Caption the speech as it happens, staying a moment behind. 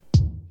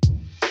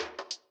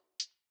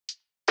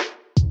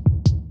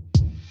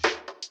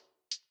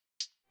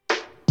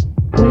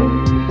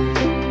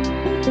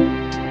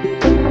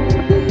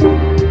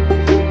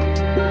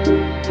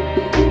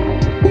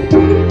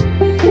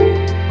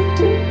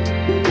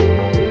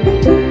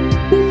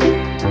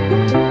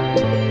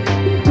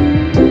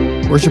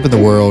Worship in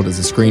the World is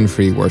a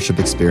screen-free worship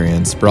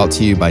experience brought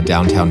to you by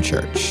Downtown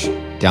Church.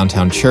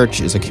 Downtown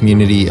Church is a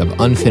community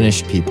of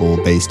unfinished people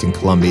based in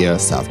Columbia,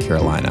 South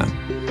Carolina.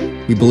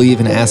 We believe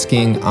in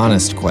asking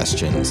honest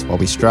questions while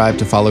we strive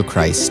to follow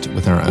Christ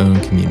within our own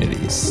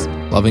communities,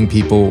 loving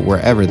people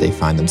wherever they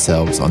find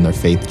themselves on their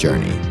faith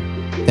journey.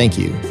 Thank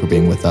you for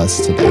being with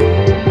us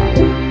today.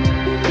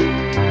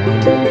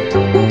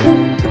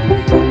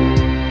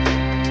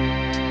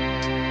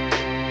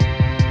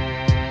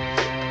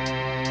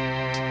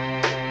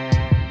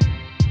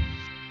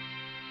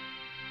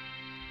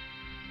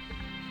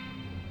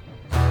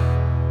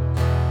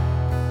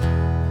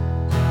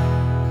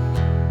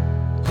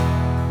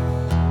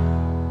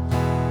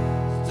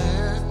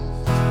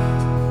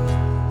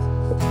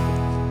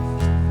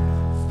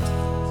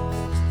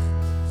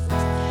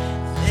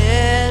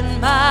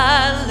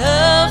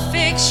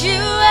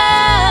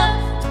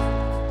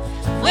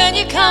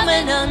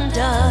 Coming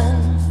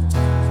undone.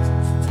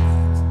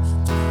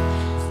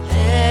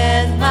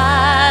 Let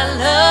my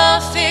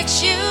love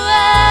fix you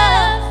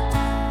up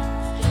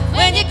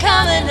when you're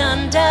coming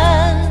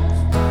undone.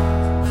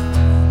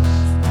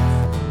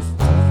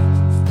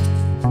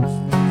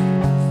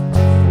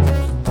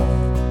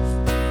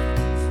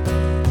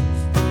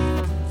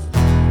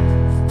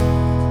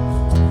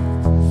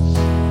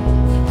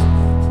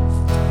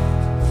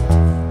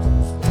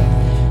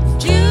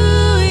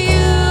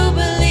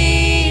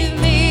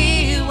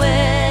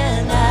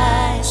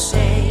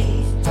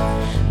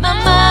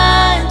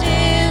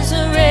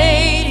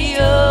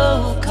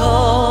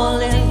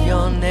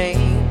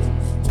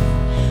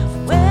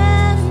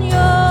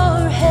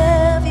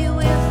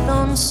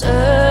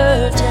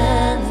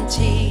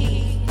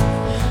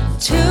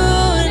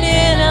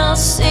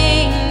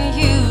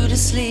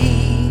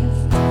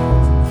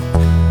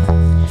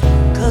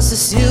 The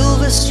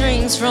silver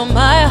strings from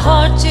my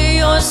heart to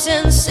yours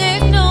send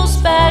signals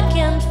back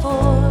and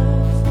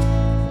forth.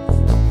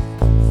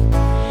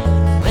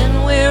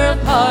 When we're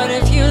apart,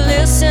 if you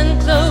listen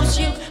close,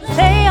 you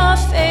play our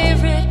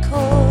favorite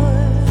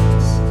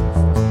chords.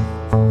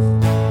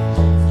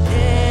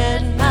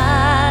 Let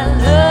my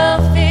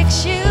love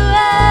fix you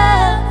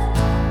up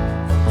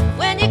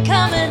when you're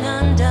coming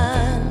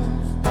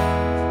undone.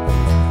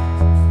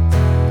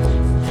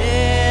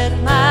 Let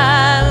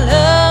my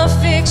love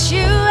fix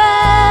you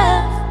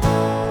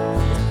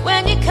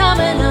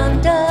coming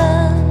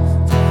undone.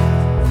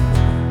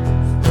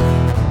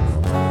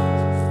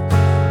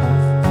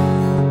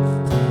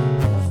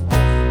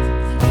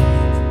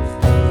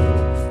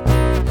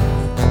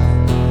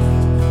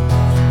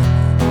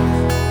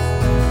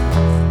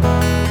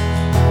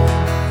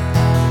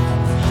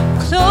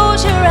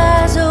 Close your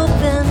eyes,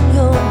 open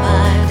your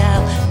mind.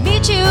 I'll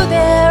meet you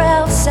there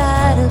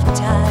outside of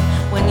time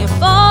when you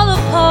fall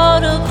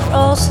apart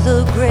across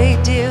the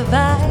great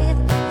divide.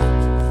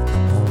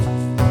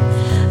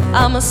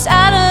 I'm a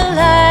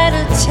satellite,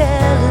 a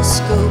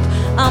telescope.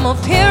 I'm a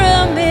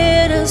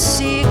pyramid, a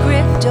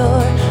secret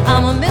door.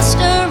 I'm a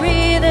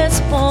mystery that's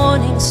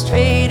pointing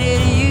straight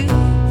at you.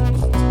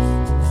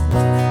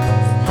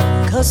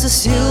 'Cause the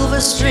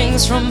silver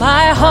strings from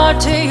my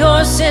heart to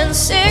yours send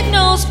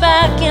signals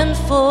back and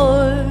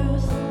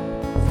forth.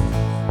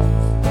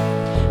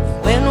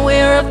 When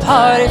we're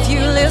apart, if you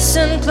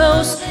listen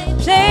close,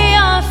 play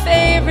our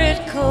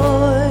favorite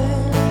chords.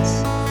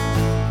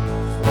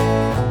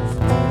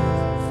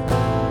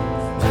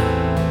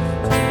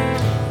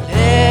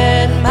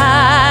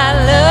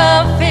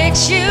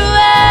 Fix you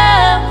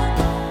up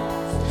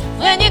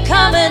when you're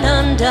coming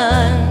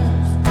undone.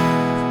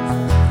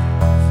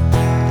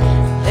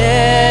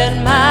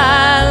 Let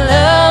my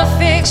love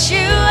fix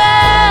you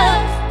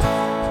up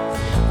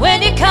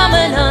when you're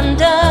coming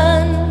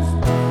undone.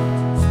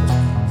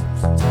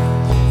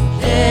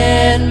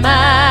 Let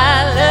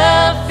my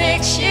love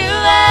fix you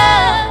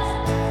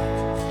up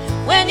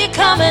when you're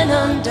coming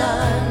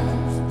undone.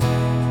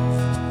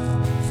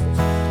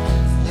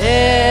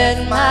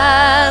 Let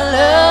my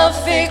love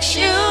fix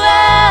you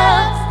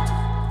up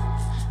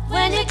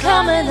when you're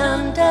coming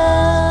undone.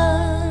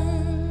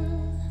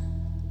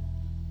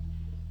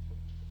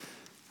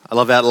 I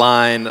love that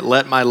line,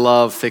 let my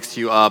love fix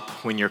you up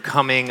when you're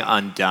coming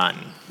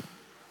undone.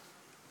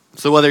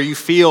 So whether you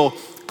feel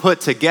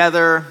put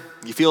together,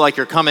 you feel like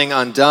you're coming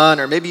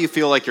undone, or maybe you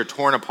feel like you're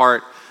torn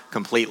apart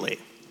completely,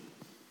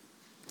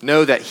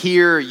 know that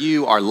here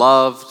you are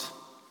loved,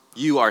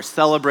 you are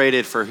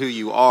celebrated for who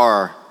you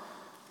are,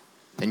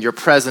 and your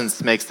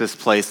presence makes this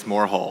place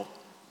more whole.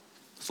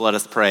 So let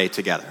us pray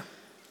together.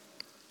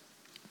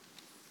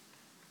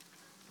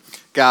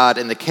 God,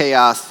 in the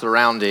chaos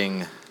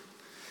surrounding,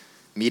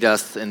 meet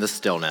us in the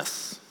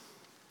stillness.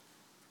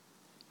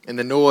 In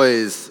the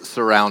noise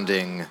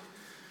surrounding,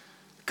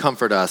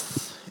 comfort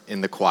us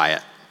in the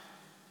quiet.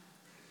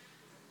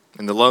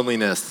 In the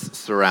loneliness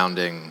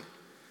surrounding,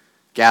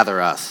 gather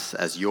us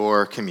as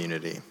your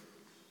community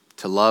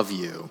to love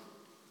you,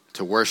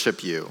 to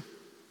worship you,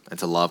 and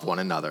to love one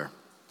another.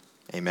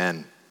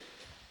 Amen.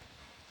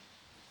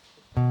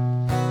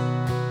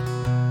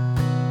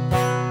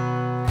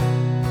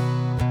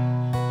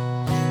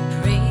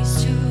 Praise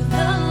to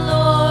the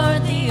Lord.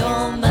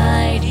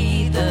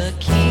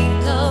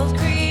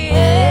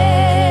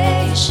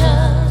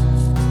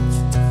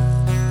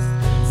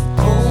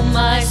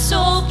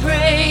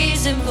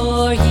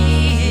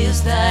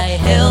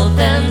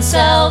 and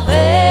salvation.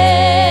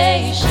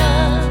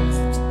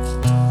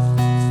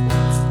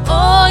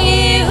 All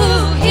ye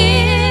who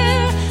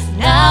hear,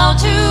 now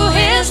to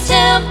his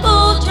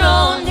temple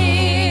draw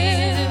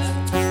near.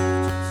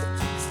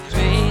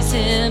 Praise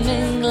him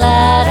in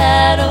glad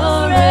adoration.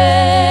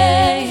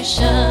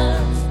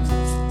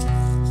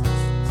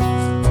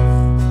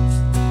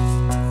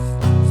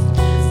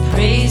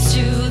 Praise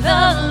to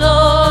the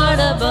Lord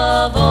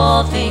above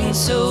all things,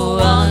 so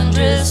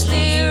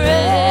wondrously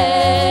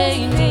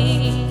reigning,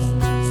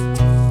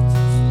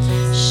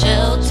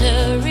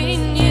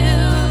 sheltering you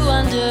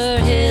under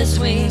his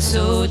wings,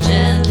 so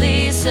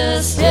gently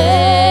sustaining.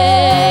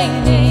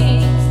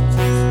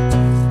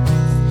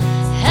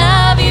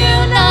 Have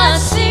you not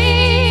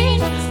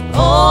seen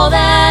all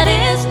that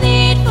is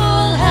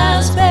needful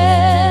has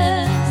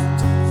been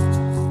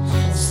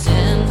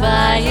sent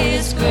by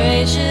his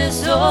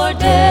gracious ordaining?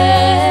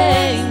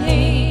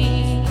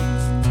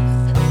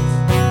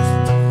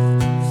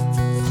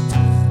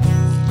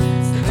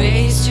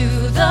 Praise to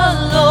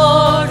the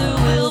Lord who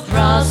will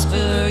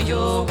prosper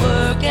your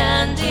work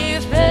and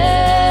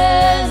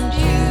defend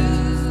you.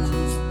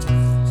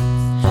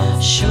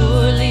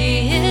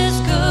 Surely his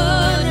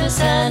goodness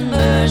and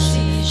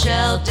mercy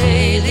shall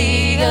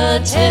daily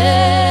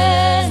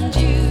attend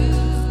you.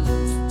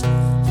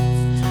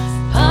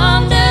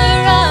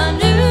 Ponder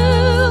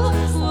anew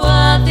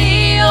what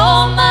the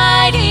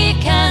Almighty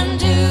can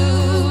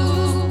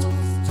do,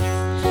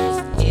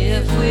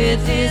 if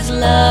with his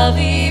love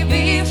he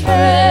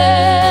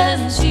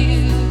befriends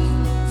you.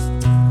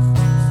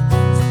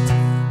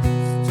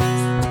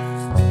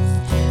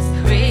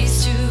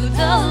 Praise to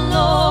the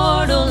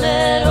Lord, oh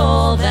let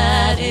all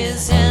that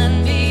is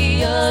in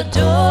me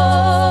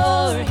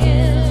adore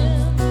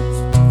him.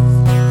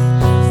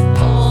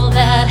 All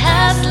that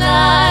has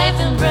life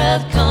and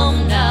breath,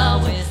 come now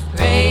with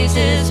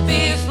praises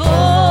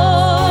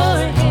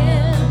before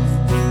him.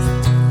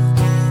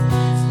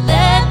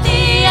 Let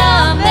the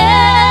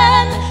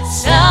amen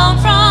sound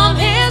from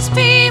his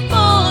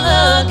people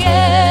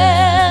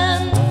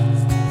again.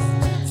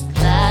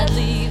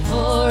 Gladly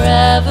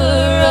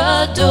forever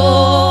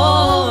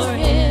adore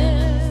him.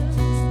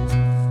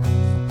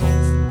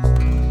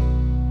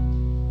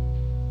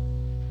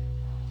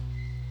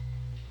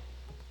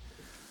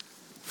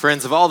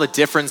 Friends, of all the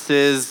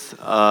differences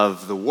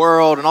of the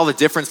world and all the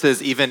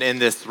differences even in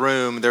this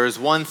room, there is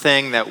one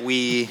thing that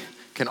we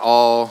can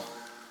all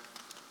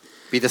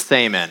be the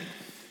same in,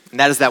 and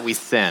that is that we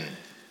sin.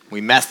 We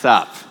mess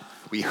up.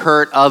 We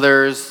hurt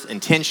others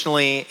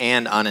intentionally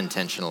and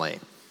unintentionally.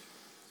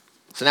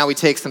 So now we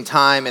take some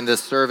time in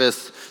this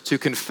service to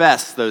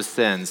confess those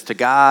sins to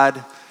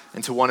God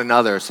and to one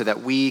another so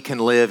that we can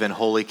live in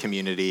holy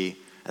community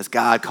as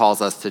God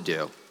calls us to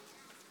do.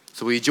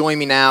 So will you join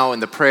me now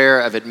in the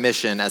prayer of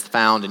admission as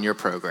found in your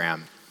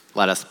program?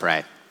 Let us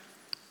pray.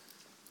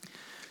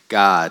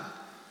 God,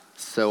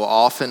 so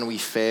often we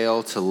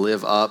fail to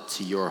live up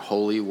to your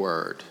holy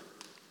word.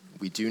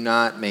 We do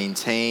not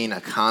maintain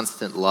a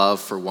constant love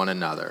for one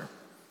another.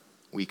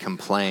 We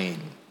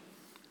complain.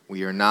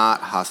 We are not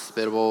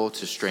hospitable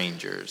to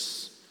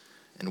strangers,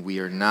 and we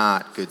are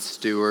not good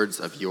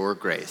stewards of your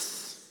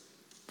grace.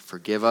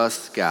 Forgive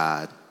us,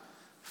 God.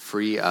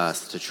 Free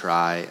us to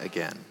try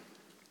again.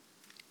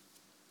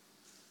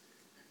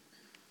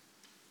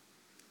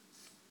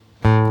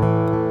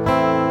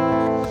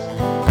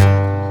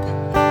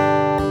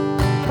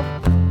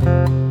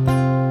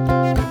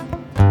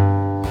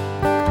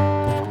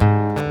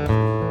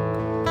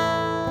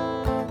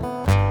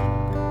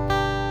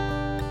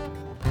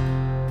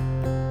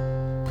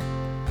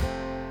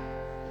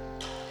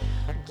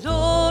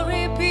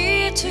 Glory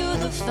be to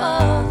the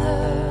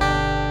Father,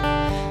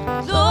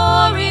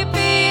 glory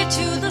be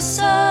to the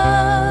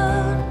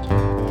Son,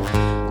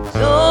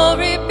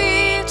 glory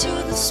be to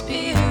the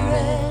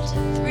Spirit,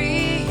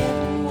 three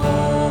in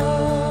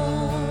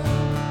one.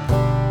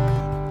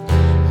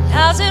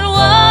 As it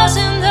was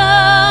in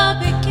the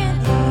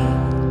beginning,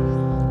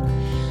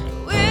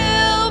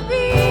 will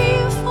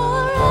be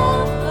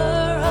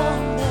forever.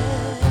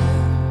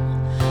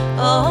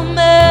 Amen.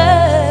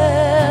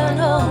 Amen.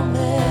 Amen.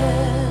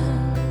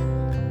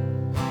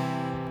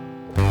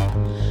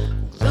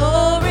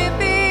 Glory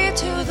be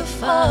to the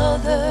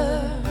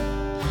Father,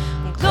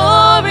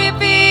 glory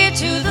be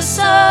to the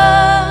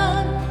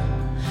Son,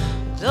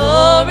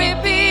 glory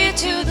be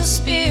to the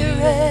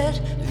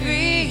Spirit,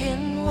 three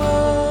in one.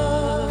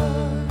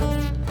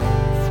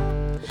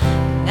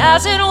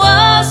 As it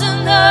was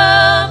in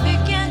the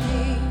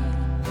beginning,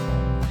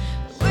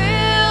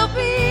 will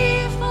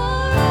be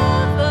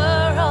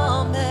forever.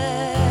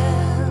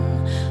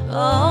 Amen.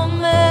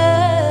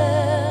 Amen.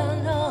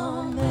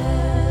 Amen.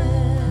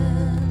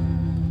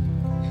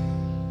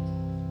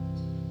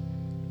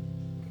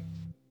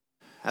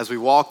 As we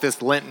walk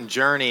this Lenten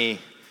journey,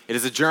 it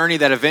is a journey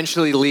that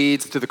eventually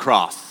leads to the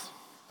cross.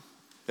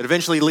 It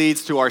eventually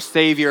leads to our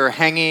Savior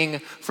hanging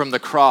from the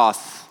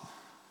cross.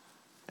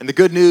 And the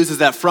good news is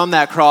that from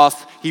that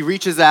cross, he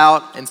reaches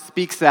out and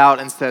speaks out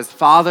and says,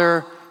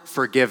 "Father,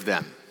 forgive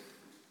them,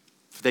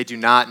 for they do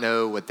not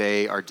know what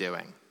they are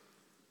doing."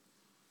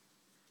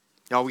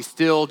 Y'all, we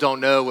still don't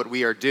know what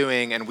we are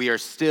doing, and we are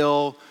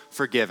still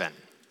forgiven.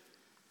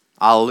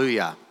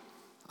 Hallelujah.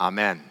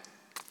 Amen.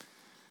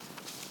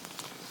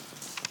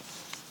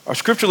 Our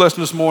scripture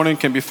lesson this morning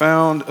can be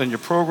found in your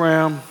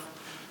program,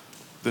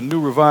 the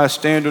New Revised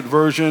Standard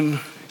Version,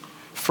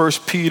 1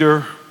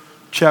 Peter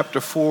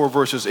chapter 4,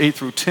 verses 8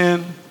 through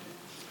 10.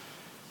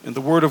 And the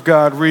Word of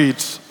God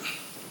reads,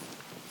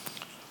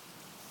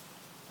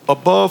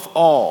 above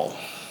all,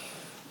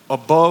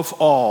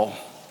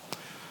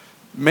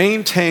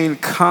 maintain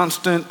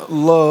constant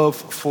love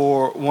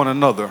for one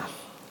another,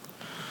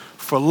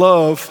 for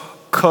love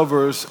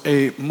covers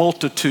a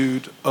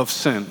multitude of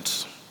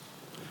sins.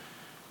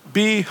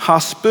 Be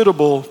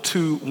hospitable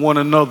to one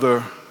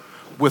another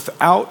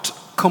without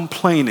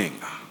complaining.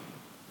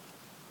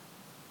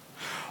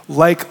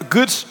 Like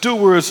good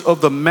stewards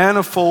of the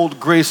manifold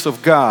grace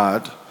of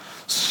God,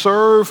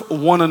 serve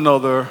one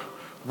another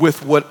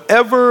with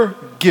whatever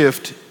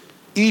gift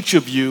each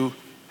of you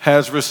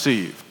has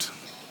received.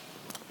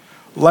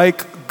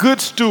 Like good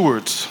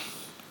stewards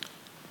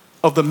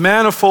of the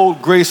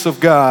manifold grace of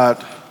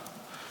God,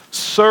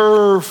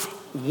 serve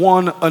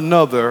one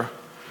another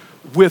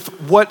with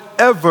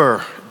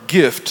whatever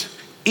gift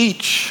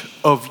each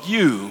of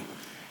you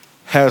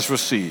has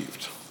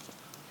received.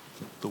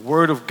 The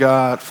word of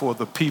God for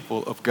the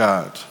people of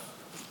God.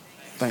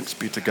 Thanks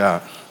be to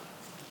God.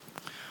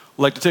 I'd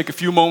like to take a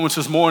few moments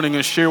this morning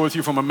and share with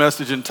you from a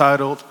message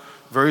entitled,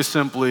 very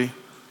simply,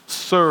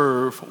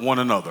 Serve One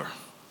Another.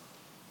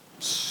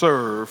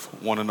 Serve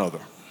one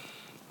another.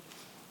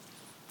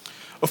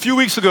 A few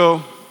weeks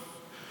ago,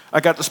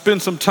 I got to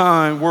spend some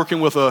time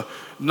working with a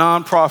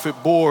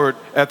nonprofit board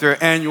at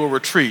their annual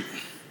retreat.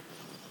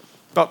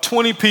 About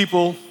 20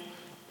 people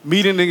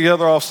meeting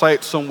together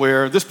off-site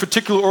somewhere. This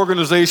particular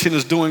organization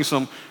is doing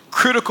some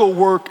critical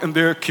work in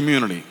their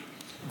community.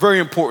 Very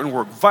important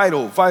work,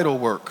 vital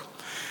work.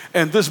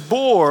 And this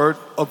board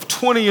of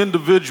 20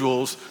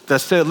 individuals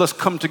that said, let's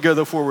come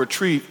together for a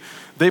retreat,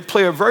 they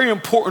play a very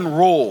important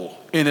role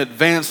in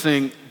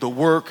advancing the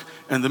work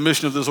and the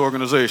mission of this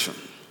organization.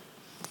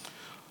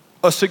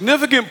 A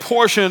significant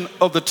portion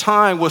of the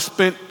time was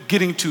spent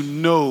getting to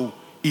know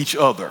each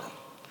other,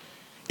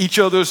 each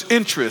other's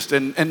interests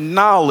and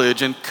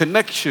knowledge and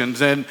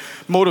connections and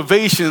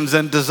motivations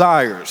and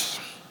desires.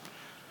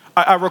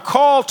 I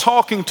recall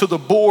talking to the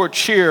board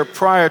chair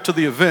prior to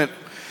the event,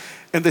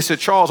 and they said,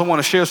 Charles, I want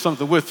to share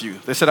something with you.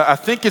 They said, I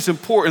think it's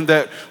important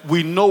that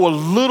we know a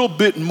little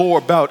bit more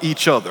about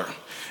each other.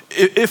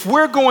 If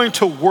we're going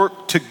to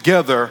work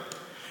together,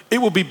 it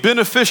will be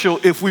beneficial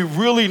if we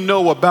really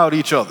know about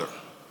each other.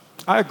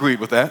 I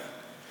agreed with that.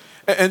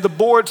 And the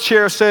board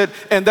chair said,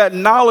 and that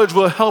knowledge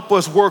will help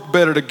us work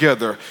better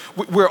together.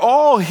 We're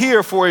all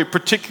here for a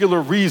particular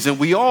reason.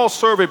 We all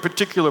serve a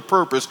particular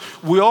purpose.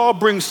 We all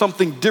bring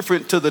something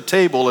different to the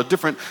table, a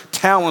different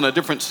talent, a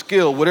different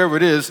skill, whatever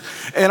it is.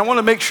 And I want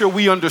to make sure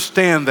we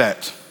understand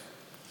that.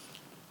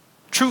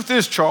 Truth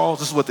is, Charles,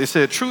 this is what they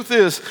said. Truth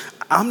is,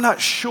 I'm not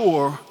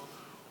sure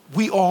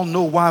we all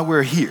know why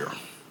we're here.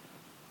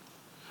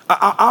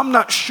 I'm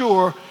not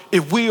sure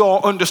if we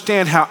all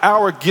understand how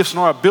our gifts and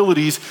our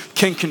abilities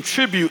can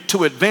contribute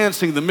to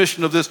advancing the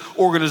mission of this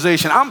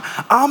organization.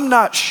 I'm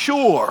not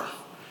sure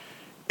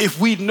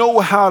if we know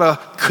how to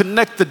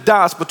connect the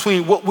dots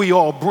between what we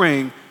all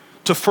bring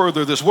to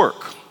further this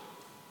work.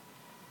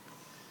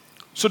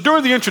 So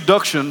during the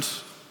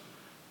introductions,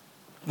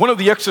 one of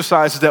the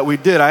exercises that we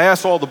did, I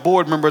asked all the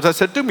board members, I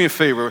said, do me a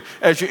favor,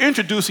 as you're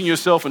introducing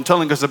yourself and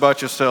telling us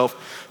about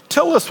yourself,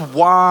 tell us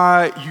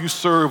why you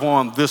serve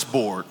on this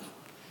board.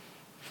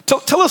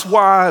 Tell us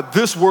why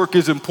this work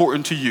is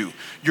important to you.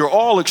 You're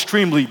all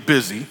extremely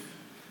busy.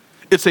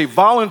 It's a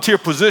volunteer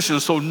position,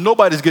 so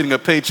nobody's getting a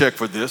paycheck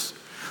for this.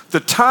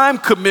 The time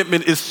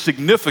commitment is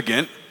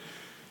significant.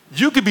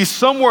 You could be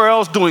somewhere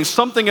else doing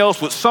something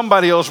else with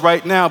somebody else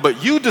right now,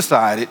 but you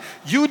decided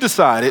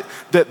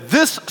that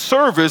this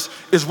service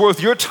is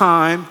worth your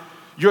time,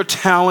 your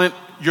talent,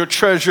 your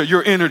treasure,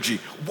 your energy.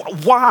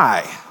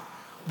 Why?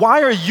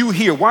 Why are you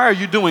here? Why are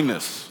you doing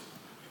this?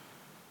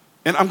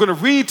 And I'm going to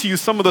read to you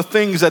some of the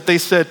things that they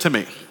said to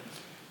me.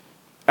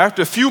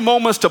 After a few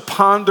moments to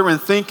ponder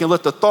and think and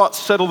let the thoughts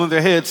settle in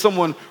their head,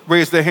 someone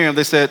raised their hand.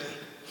 They said,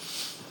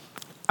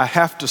 I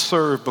have to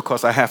serve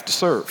because I have to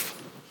serve.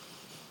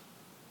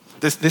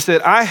 They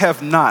said, I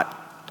have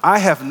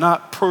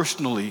not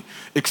personally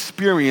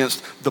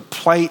experienced the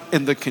plight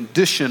and the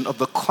condition of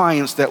the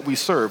clients that we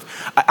serve.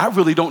 I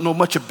really don't know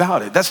much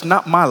about it. That's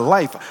not my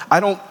life. I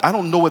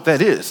don't know what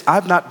that is.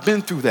 I've not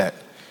been through that.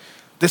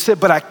 They said,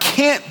 but I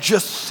can't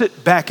just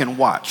sit back and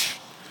watch.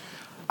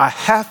 I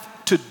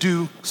have to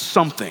do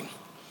something.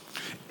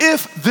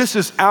 If this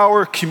is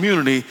our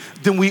community,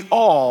 then we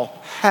all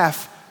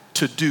have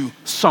to do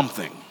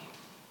something.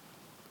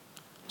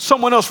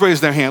 Someone else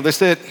raised their hand. They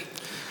said,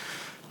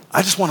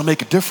 I just want to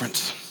make a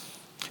difference.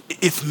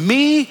 If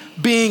me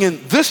being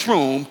in this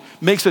room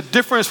makes a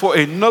difference for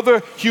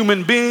another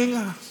human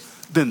being,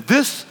 then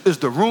this is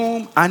the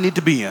room I need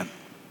to be in.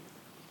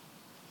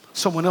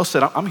 Someone else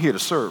said, I'm here to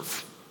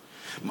serve.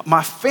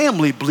 My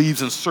family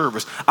believes in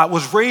service. I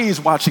was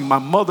raised watching my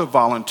mother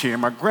volunteer,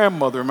 my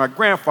grandmother, and my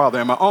grandfather,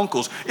 and my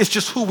uncles. It's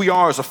just who we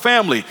are as a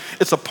family.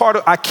 It's a part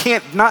of, I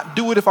can't not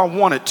do it if I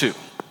wanted to.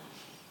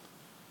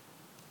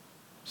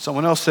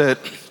 Someone else said,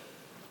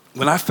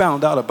 when I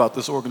found out about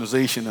this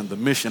organization and the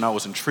mission, I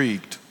was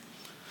intrigued.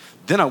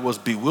 Then I was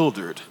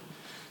bewildered.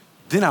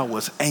 Then I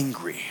was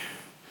angry.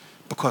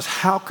 Because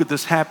how could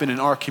this happen in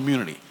our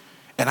community?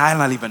 And I did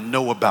not even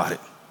know about it.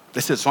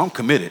 They said, so I'm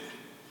committed.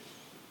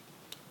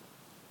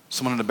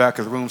 Someone in the back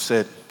of the room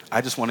said,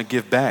 I just want to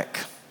give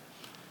back.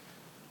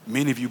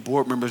 Many of you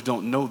board members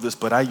don't know this,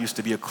 but I used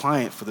to be a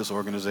client for this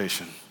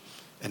organization.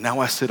 And now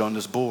I sit on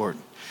this board.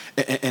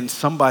 And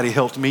somebody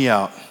helped me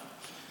out.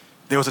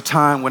 There was a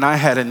time when I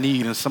had a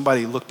need and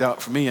somebody looked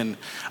out for me, and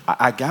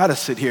I got to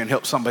sit here and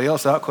help somebody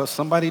else out because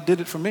somebody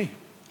did it for me.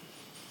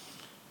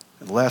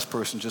 And the last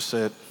person just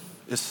said,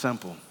 it's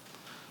simple.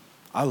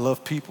 I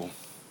love people.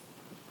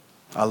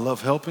 I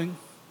love helping.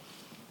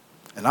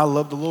 And I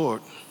love the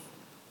Lord.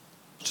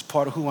 It's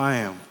part of who I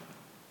am.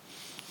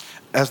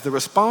 As the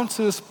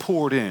responses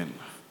poured in,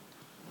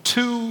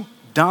 two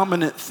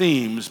dominant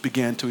themes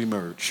began to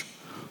emerge.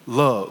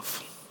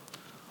 Love,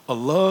 a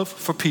love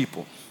for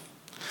people,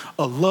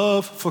 a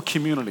love for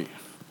community,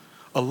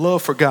 a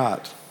love for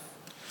God.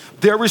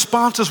 Their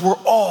responses were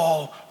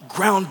all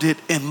grounded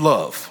in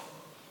love.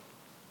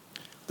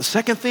 The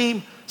second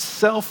theme,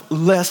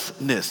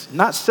 selflessness,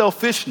 not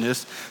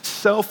selfishness,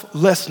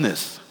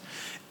 selflessness.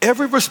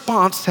 Every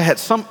response had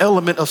some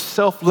element of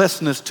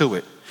selflessness to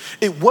it.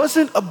 It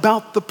wasn't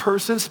about the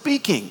person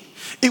speaking.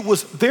 It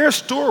was their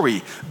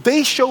story.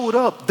 They showed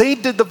up. They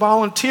did the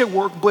volunteer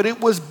work, but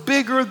it was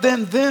bigger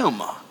than them.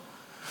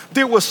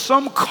 There was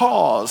some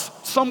cause,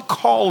 some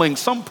calling,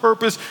 some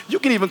purpose. You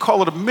can even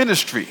call it a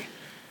ministry.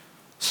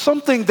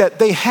 Something that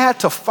they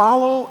had to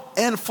follow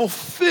and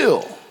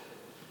fulfill.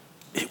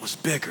 It was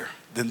bigger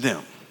than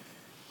them.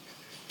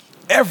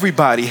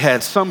 Everybody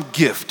had some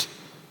gift,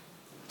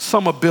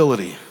 some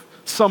ability,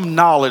 some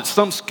knowledge,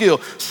 some skill,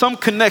 some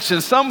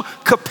connection, some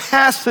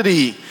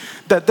capacity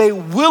that they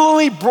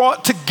willingly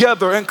brought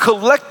together and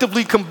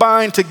collectively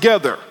combined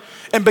together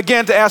and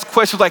began to ask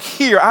questions like,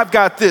 here, I've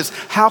got this.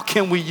 How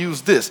can we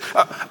use this?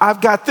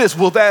 I've got this.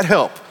 Will that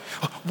help?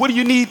 What do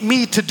you need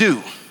me to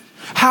do?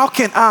 How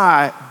can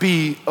I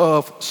be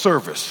of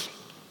service?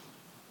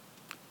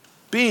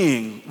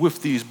 Being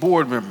with these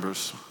board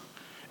members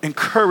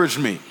encouraged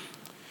me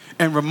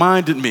and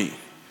reminded me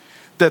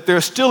that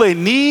there's still a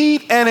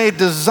need and a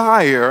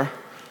desire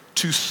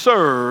to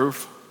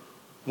serve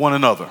one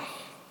another.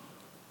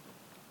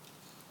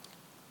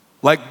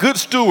 Like good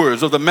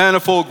stewards of the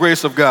manifold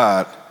grace of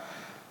God,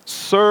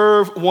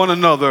 serve one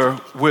another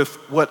with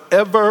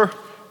whatever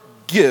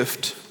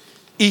gift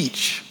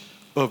each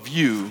of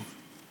you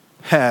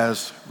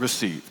has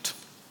received.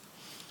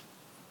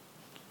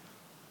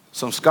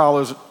 Some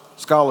scholars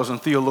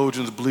and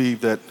theologians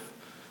believe that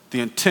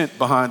the intent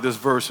behind this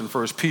verse in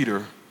 1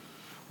 Peter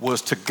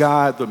was to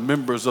guide the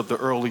members of the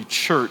early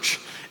church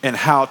in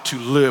how to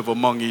live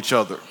among each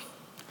other.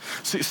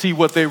 See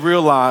what they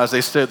realized,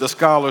 the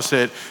scholars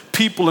said,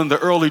 people in the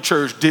early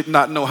church did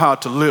not know how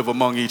to live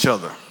among each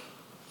other.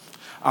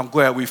 I'm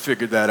glad we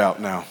figured that out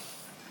now.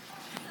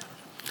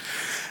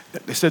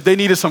 They said they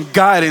needed some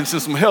guidance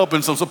and some help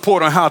and some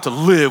support on how to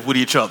live with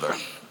each other.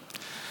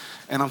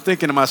 And I'm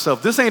thinking to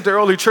myself, this ain't the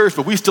early church,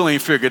 but we still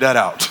ain't figured that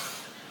out.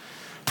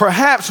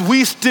 Perhaps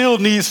we still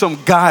need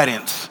some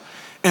guidance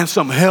and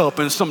some help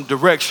and some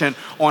direction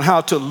on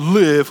how to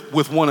live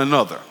with one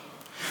another.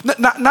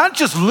 Not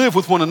just live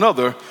with one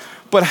another,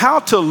 but how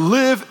to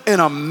live in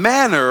a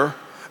manner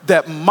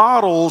that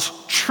models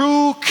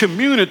true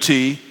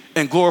community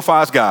and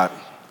glorifies God.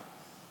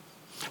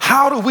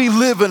 How do we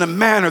live in a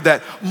manner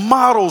that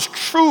models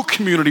true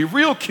community,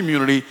 real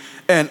community,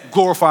 and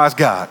glorifies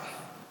God?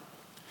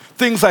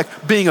 Things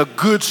like being a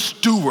good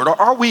steward.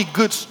 Are we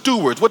good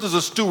stewards? What does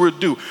a steward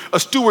do? A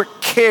steward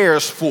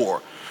cares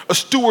for. A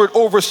steward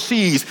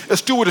oversees. A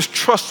steward is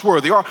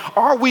trustworthy.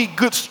 Are we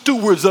good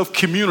stewards of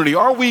community?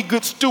 Are we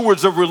good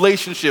stewards of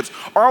relationships?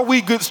 Are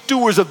we good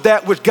stewards of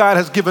that which God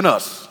has given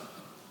us?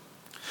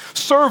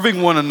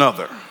 Serving one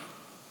another.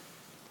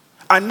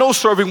 I know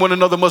serving one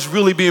another must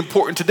really be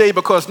important today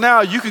because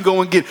now you can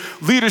go and get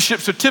leadership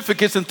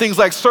certificates and things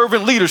like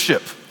servant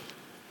leadership.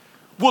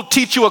 We'll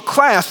teach you a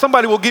class.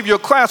 Somebody will give you a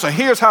class on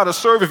here's how to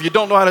serve if you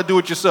don't know how to do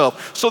it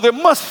yourself. So there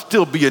must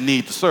still be a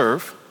need to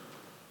serve.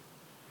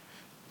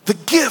 The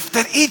gift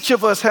that each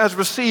of us has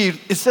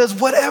received, it says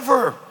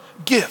whatever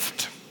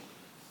gift.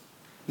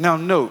 Now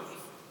note,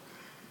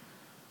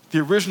 the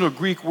original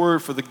Greek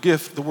word for the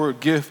gift, the word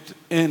gift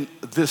in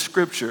this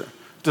scripture,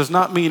 does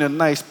not mean a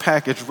nice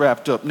package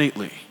wrapped up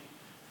neatly.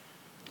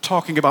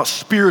 Talking about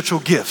spiritual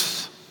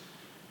gifts.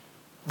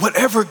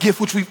 Whatever gift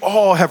which we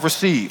all have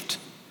received.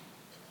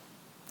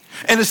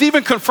 And it's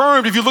even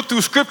confirmed if you look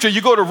through scripture,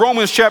 you go to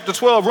Romans chapter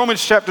 12.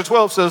 Romans chapter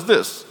 12 says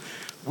this: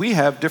 we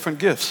have different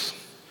gifts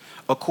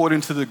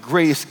according to the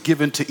grace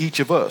given to each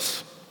of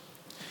us.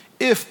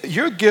 If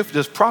your gift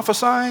is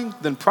prophesying,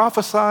 then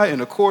prophesy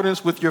in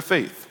accordance with your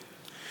faith.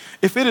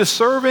 If it is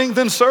serving,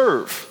 then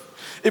serve.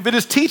 If it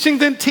is teaching,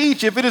 then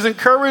teach. If it is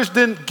encouraged,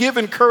 then give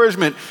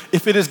encouragement.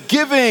 If it is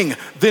giving,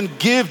 then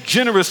give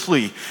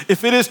generously.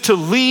 If it is to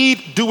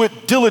lead, do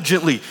it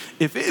diligently.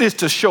 If it is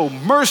to show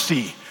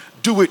mercy,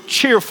 do it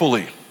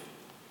cheerfully.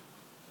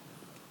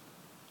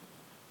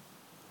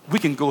 We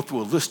can go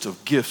through a list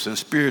of gifts and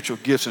spiritual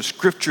gifts and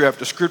scripture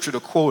after scripture to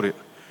quote it.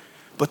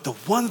 But the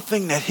one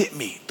thing that hit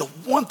me, the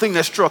one thing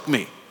that struck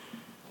me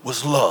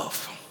was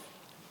love.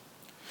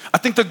 I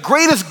think the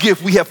greatest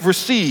gift we have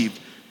received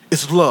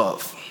is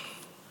love.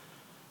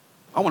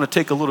 I want to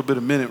take a little bit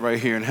of minute right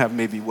here and have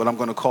maybe what I'm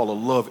going to call a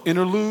love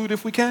interlude,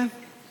 if we can.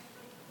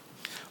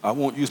 I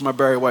won't use my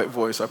Barry White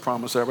voice, I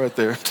promise that right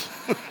there.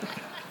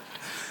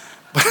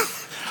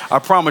 I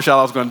promised y'all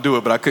I was going to do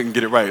it, but I couldn't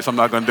get it right, so I'm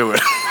not going to do it.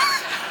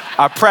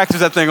 I practiced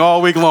that thing all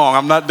week long.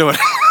 I'm not doing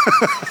it.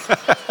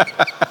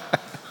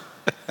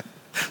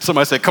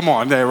 Somebody said, come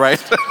on there,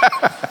 right?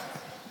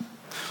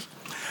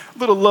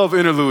 Little love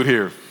interlude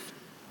here.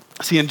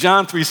 See, in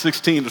John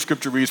 3:16, the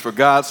scripture reads, "For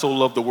God so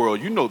loved the world."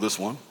 You know this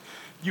one.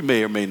 You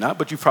may or may not,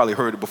 but you've probably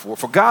heard it before.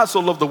 "For God so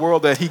loved the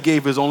world that he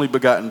gave his only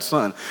begotten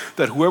Son,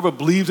 that whoever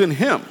believes in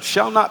him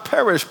shall not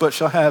perish, but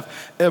shall have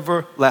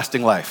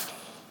everlasting life."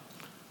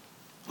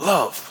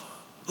 Love,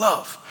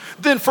 love.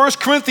 Then 1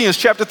 Corinthians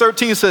chapter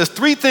 13 says,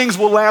 3 things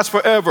will last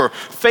forever: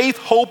 faith,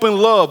 hope, and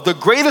love. The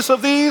greatest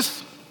of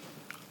these,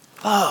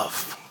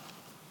 love,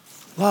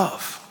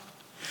 love.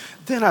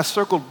 Then I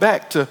circled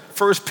back to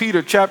 1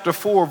 Peter chapter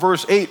 4,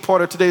 verse 8,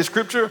 part of today's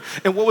scripture.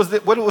 And what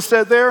was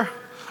said there?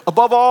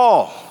 Above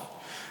all,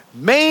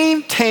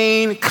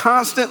 maintain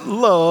constant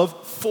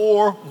love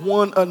for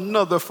one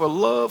another, for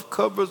love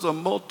covers a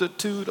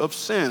multitude of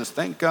sins.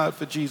 Thank God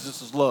for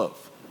Jesus' love.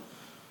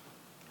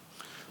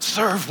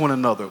 Serve one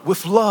another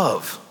with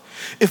love.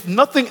 If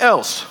nothing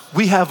else,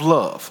 we have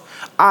love.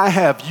 I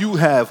have, you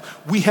have,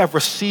 we have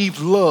received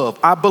love.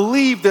 I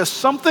believe there's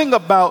something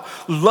about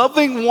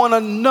loving one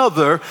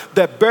another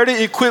that better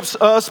equips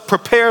us,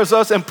 prepares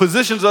us, and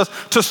positions us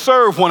to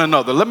serve one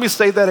another. Let me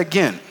say that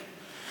again.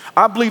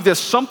 I believe there's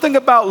something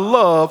about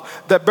love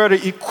that better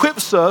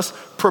equips us,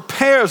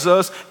 prepares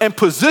us, and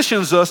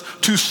positions us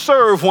to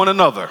serve one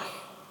another.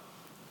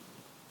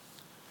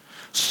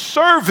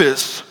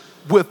 Service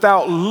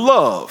without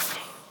love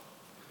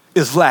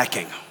is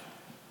lacking.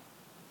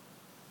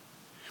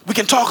 We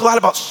can talk a lot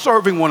about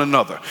serving one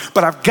another,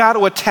 but I've got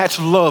to attach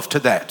love to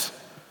that.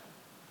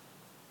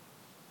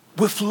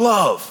 With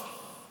love.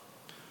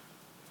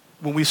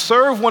 When we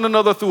serve one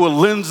another through a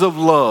lens of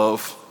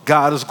love,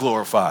 God is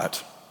glorified.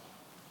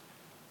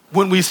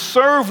 When we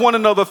serve one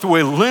another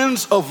through a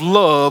lens of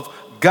love,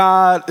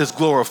 God is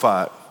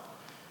glorified.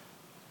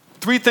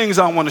 3 things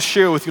I want to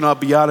share with you, and I'll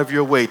be out of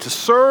your way. To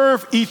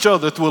serve each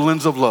other through a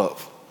lens of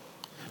love.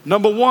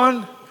 Number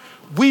 1,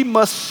 we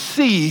must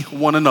see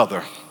one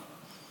another.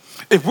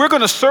 If we're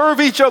going to serve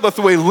each other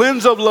through a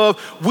lens of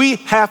love, we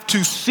have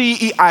to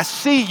see. I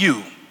see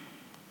you.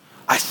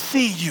 I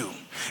see you.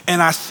 And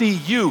I see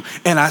you.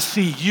 And I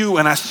see you.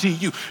 And I see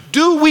you.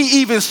 Do we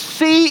even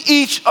see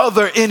each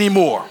other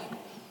anymore?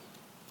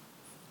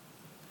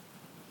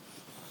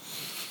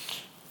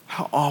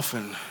 How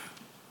often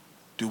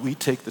do we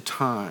take the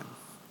time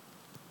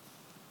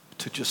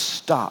to just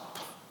stop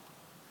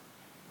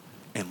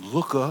and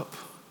look up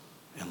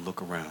and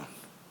look around?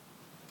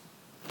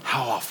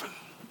 How often?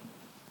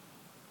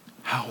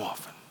 How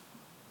often?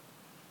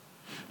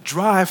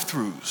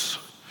 Drive-throughs.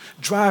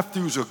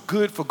 Drive-throughs are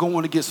good for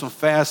going to get some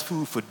fast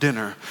food for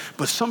dinner,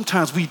 but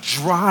sometimes we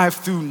drive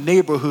through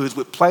neighborhoods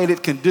with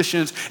blighted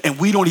conditions and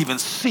we don't even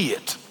see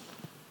it.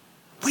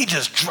 We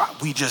just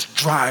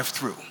drive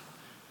through.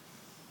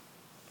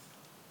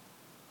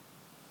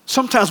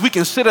 Sometimes we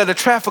can sit at a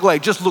traffic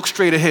light, just look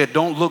straight ahead.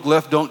 Don't look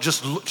left, don't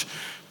just look.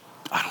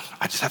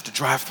 I just have to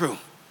drive through.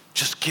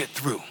 Just get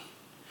through.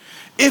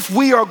 If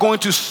we are going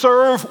to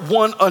serve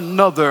one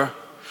another,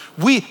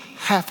 we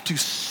have to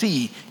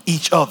see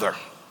each other.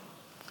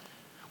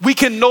 We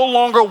can no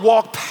longer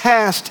walk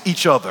past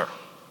each other.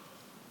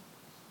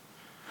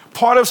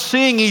 Part of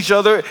seeing each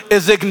other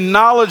is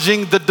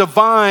acknowledging the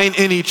divine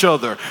in each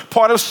other.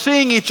 Part of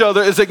seeing each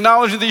other is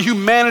acknowledging the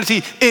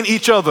humanity in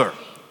each other.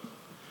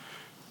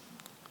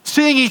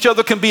 Seeing each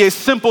other can be a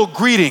simple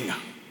greeting.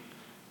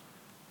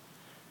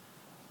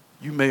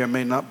 You may or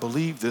may not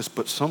believe this,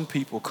 but some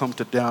people come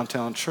to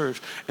downtown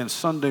church and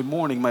Sunday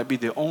morning might be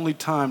the only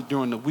time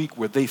during the week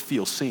where they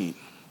feel seen.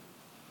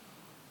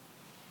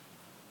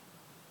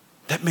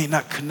 That may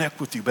not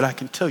connect with you, but I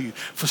can tell you,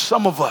 for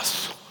some of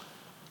us,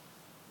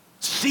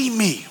 see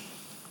me.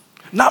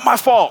 Not my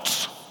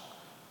faults.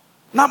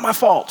 Not my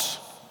faults.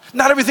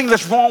 Not everything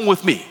that's wrong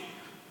with me.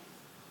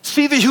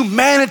 See the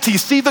humanity,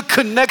 see the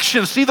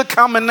connection, see the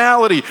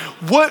commonality.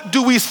 What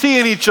do we see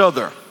in each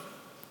other?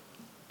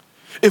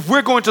 If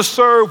we're going to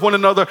serve one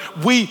another,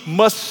 we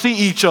must see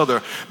each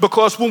other.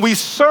 Because when we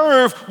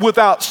serve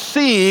without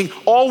seeing,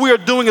 all we are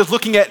doing is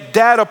looking at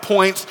data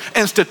points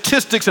and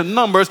statistics and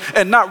numbers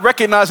and not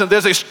recognizing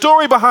there's a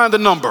story behind the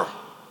number.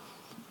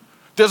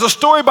 There's a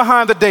story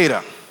behind the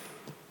data.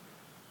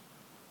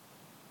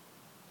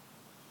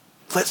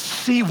 Let's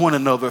see one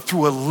another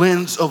through a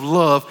lens of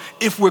love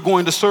if we're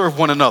going to serve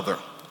one another.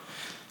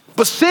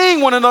 But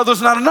seeing one another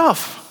is not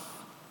enough.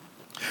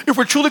 If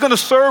we're truly going to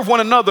serve one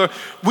another,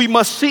 we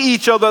must see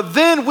each other,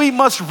 then we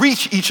must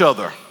reach each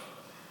other.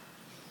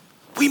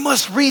 We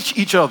must reach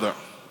each other.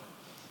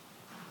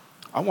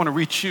 I want to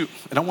reach you,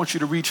 and I want you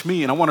to reach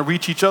me, and I want to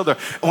reach each other.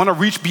 I want to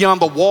reach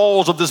beyond the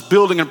walls of this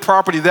building and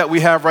property that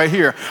we have right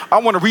here. I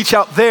want to reach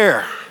out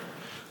there.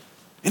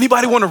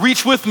 Anybody want to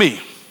reach with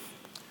me?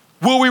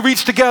 Will we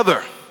reach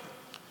together?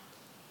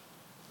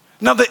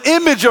 Now, the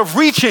image of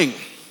reaching,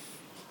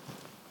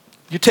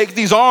 you take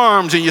these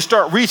arms and you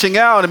start reaching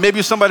out, and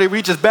maybe somebody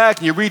reaches back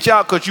and you reach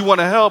out because you want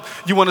to help,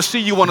 you want to see,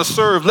 you want to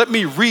serve. Let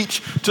me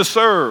reach to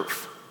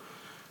serve.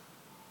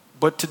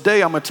 But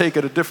today I'm going to take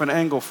it a different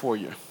angle for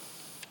you.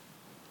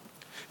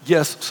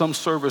 Yes, some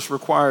service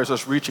requires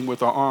us reaching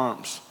with our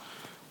arms,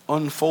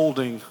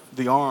 unfolding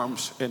the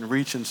arms and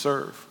reach and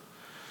serve.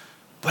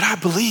 But I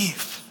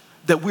believe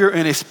that we're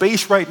in a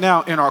space right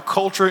now in our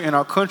culture, in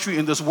our country,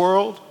 in this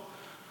world,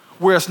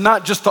 where it's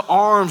not just the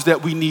arms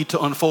that we need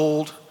to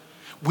unfold.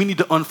 We need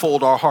to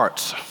unfold our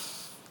hearts.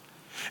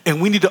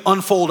 And we need to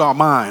unfold our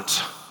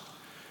minds.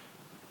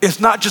 It's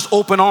not just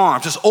open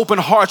arms, it's open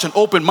hearts and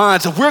open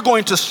minds. If we're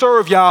going to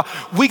serve, y'all,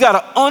 we got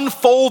to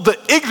unfold the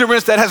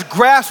ignorance that has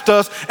grasped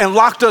us and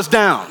locked us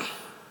down.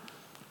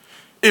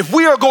 If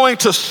we are going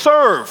to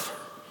serve,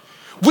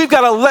 we've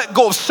got to let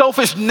go of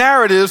selfish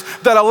narratives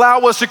that allow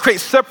us to create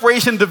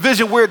separation and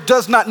division where it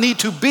does not need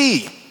to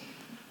be.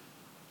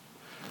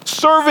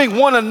 Serving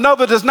one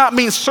another does not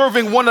mean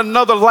serving one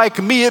another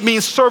like me. It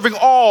means serving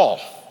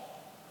all.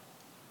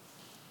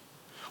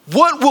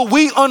 What will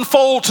we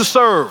unfold to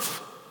serve?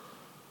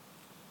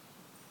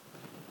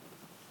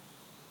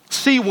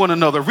 See one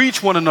another,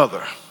 reach one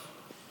another.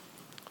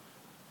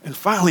 And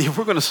finally, if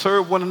we're going to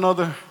serve one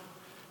another,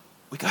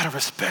 we got to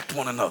respect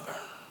one another.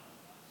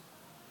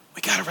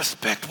 We got to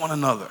respect one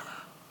another.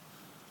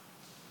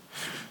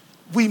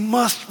 We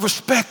must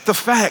respect the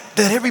fact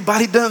that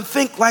everybody doesn't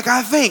think like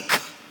I think.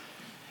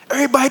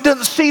 Everybody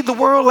doesn't see the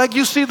world like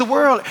you see the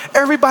world.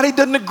 Everybody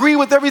doesn't agree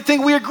with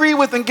everything we agree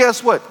with. And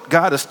guess what?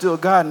 God is still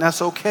God, and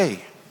that's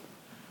okay.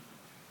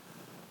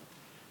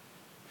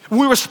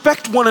 We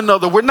respect one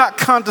another. We're not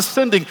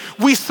condescending.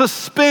 We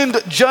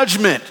suspend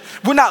judgment.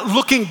 We're not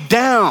looking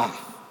down.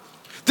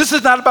 This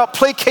is not about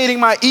placating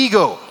my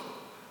ego.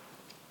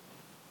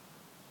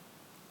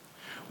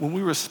 When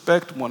we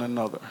respect one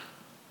another,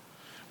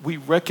 we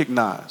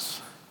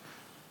recognize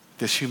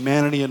there's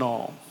humanity in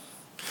all.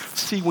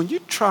 See, when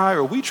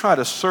we try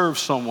to serve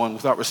someone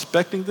without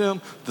respecting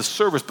them, the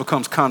service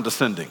becomes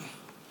condescending.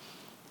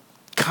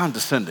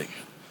 Condescending.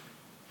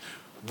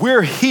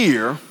 We're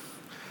here,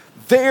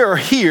 they're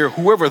here,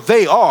 whoever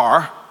they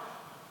are,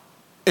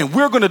 and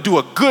we're going to do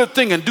a good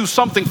thing and do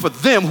something for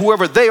them,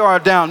 whoever they are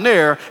down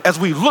there, as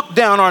we look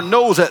down our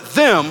nose at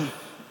them.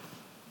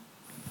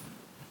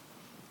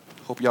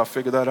 Hope y'all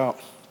figure that out.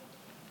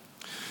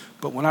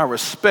 But when I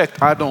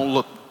respect, I don't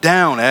look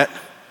down at.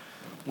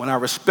 When I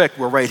respect,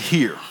 we're right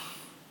here.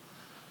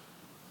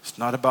 It's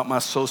not about my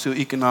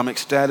socioeconomic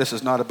status.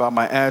 It's not about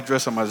my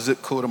address or my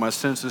zip code or my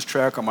census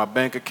tract or my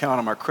bank account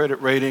or my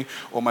credit rating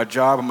or my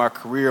job or my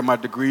career or my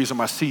degrees or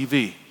my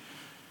CV.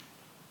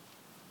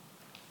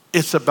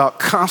 It's about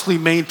constantly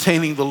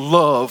maintaining the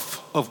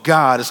love of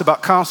God. It's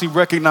about constantly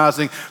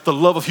recognizing the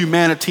love of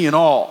humanity in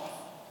all.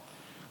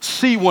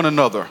 See one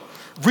another.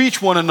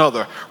 Reach one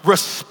another.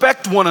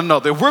 Respect one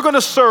another. If we're going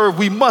to serve,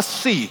 we must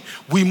see.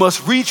 We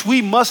must reach.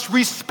 We must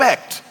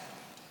respect.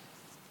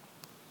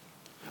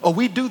 Oh,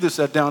 we do this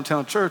at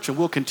Downtown Church, and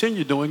we'll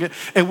continue doing it,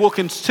 and we'll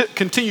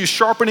continue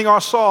sharpening our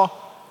saw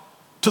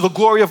to the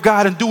glory of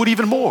God and do it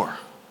even more.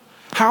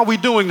 How are we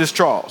doing this,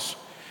 Charles?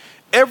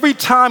 Every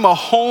time a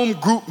home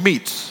group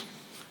meets,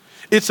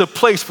 it's a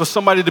place for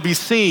somebody to be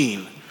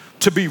seen,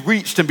 to be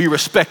reached, and be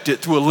respected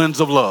through a lens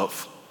of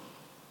love.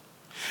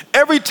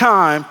 Every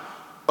time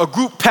a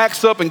group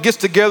packs up and gets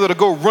together to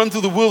go run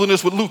through the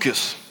wilderness with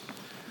Lucas,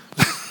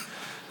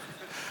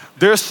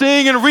 they're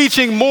seeing and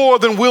reaching more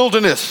than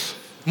wilderness,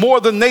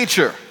 more than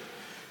nature.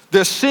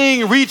 They're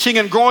seeing, reaching,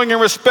 and growing in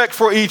respect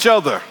for each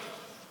other.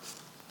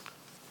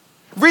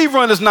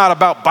 Rerun is not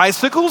about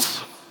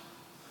bicycles.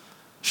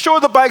 Sure,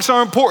 the bikes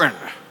are important,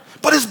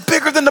 but it's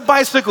bigger than the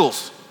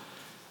bicycles.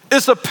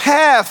 It's a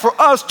path for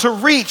us to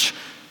reach,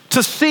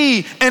 to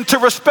see, and to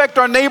respect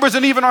our neighbors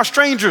and even our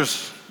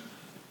strangers.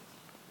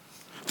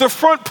 The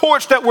front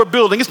porch that we're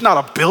building, it's not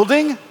a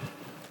building.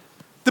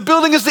 The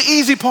building is the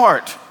easy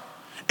part.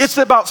 It's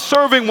about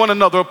serving one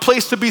another, a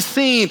place to be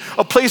seen,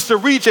 a place to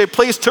reach, a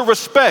place to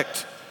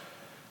respect.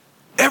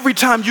 Every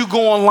time you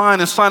go online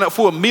and sign up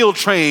for a meal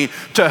train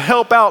to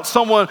help out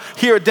someone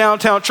here at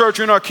Downtown Church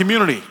or in our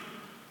community,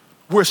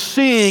 we're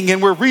seeing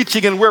and we're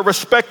reaching and we're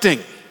respecting.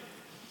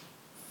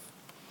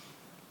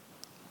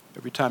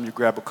 Every time you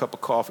grab a cup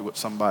of coffee with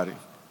somebody,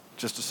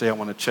 just to say, I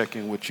want to check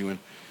in with you and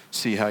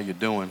see how you're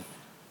doing,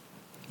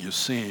 you're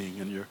seeing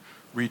and you're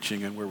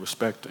reaching and we're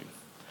respecting.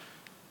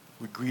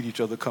 We greet each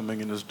other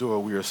coming in this door.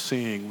 We are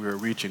seeing, we are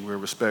reaching, we are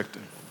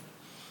respecting.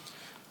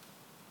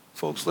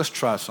 Folks, let's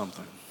try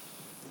something.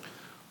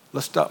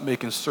 Let's stop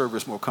making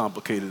service more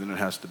complicated than it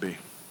has to be.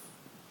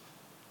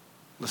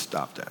 Let's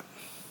stop that.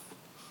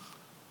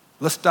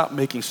 Let's stop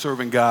making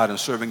serving God and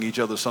serving each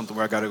other something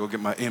where I got to go get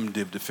my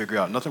MDiv to figure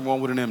out. Nothing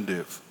wrong with an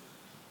MDiv.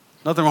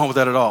 Nothing wrong with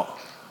that at all.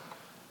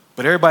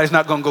 But everybody's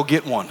not going to go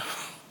get one.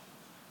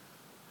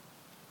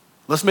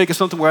 Let's make it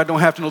something where I don't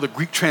have to know the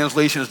Greek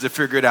translations to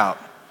figure it out.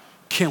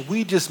 Can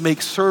we just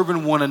make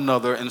serving one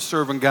another and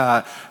serving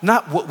God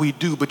not what we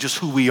do, but just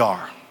who we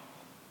are?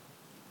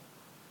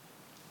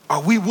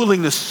 Are we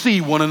willing to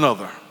see one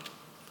another?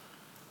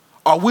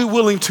 Are we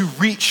willing to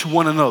reach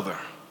one another?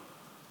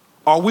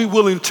 Are we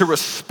willing to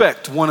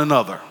respect one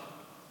another?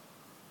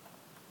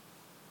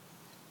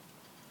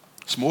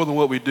 It's more than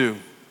what we do.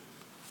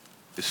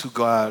 It's who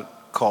God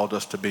called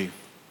us to be.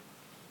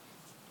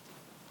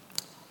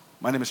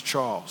 My name is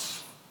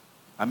Charles.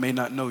 I may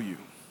not know you,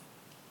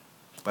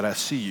 but I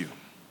see you.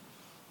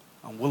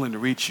 I'm willing to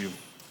reach you,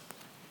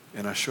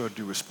 and I sure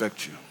do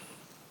respect you.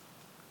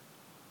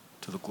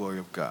 To the glory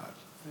of God.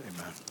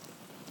 Amen.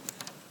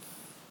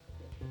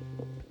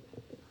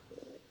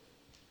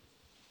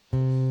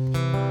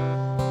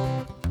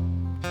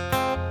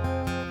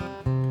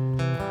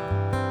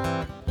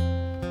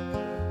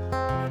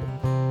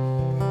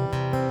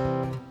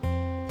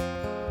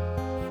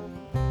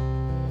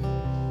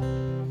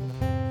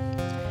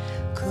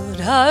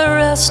 Could I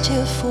rest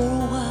here for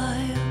a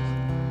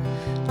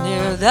while,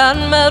 near that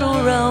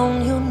medal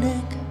round your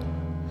neck,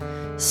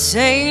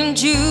 St.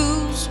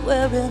 Jude's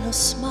wearing a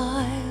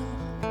smile?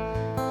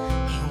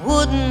 He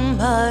wouldn't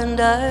mind,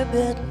 I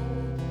bet.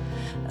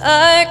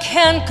 I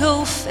can't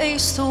go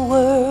face the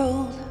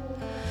world,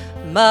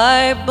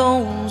 my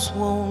bones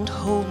won't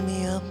hold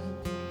me up.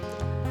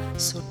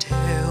 So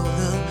tell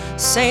the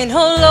St.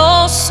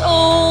 Lost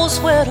souls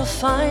where to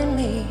find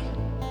me,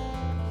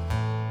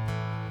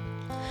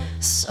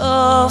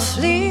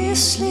 softly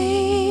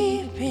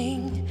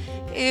sleeping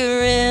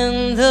here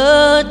in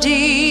the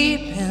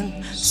deep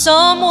end,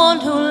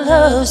 someone who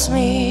loves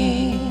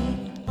me.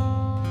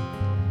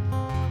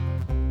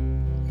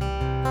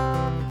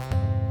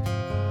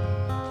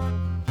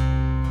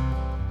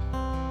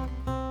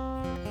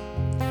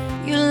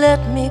 You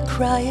let me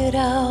cry it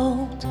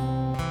out,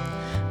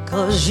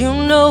 'cause you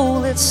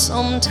know that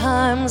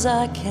sometimes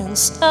I can't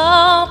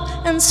stop,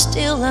 and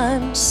still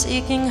I'm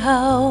seeking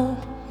how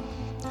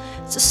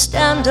to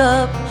stand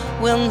up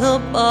when the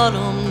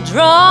bottom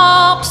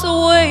drops. The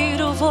weight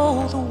of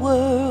all the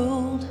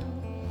world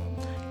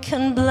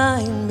can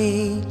blind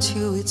me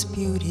to its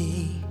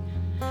beauty,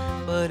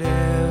 but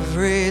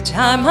every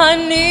time I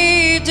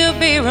need to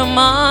be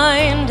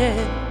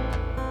reminded,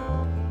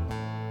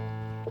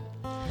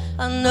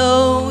 I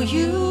know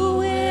you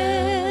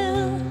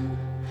will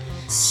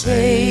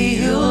say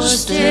you're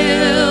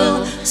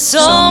still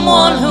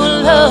someone who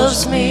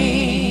loves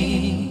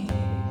me.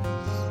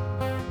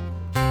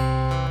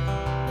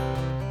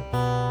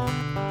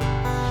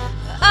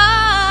 I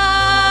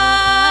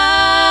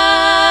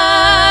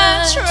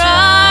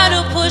try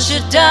to push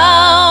it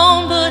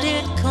down, but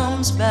it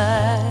comes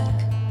back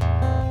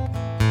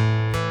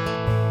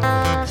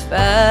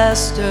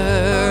faster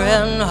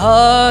and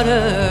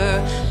harder.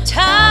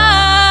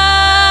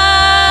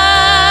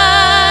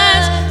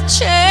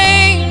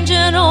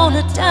 On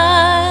a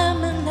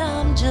dime, and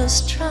I'm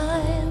just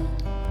trying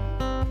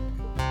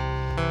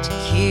to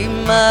keep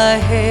my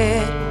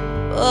head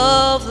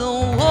above the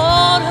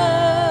water.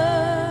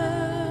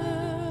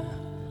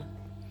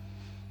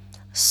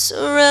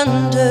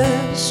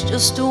 Surrender's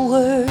just a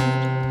word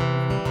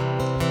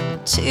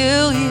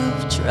till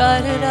you've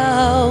tried it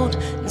out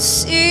and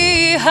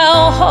see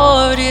how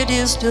hard it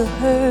is to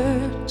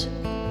hurt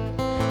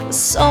with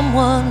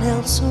someone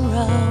else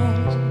around.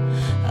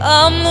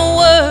 I'm the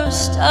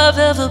worst I've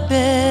ever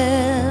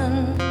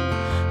been,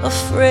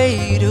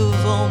 afraid of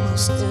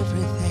almost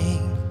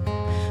everything.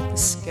 The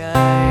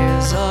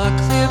skies are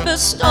clear, but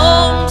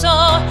storms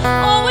are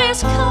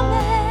always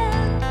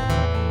coming.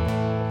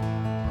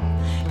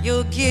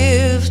 Your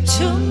gift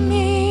to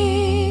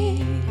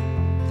me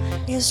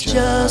is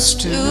just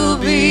to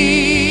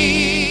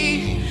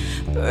be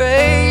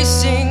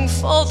bracing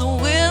for the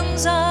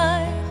winds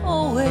I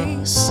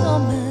always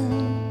summon.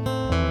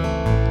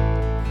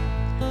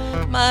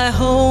 My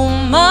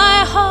home,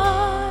 my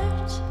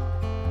heart,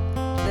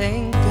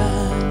 thank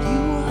God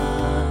you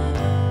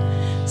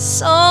are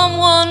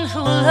someone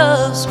who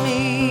loves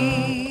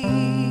me.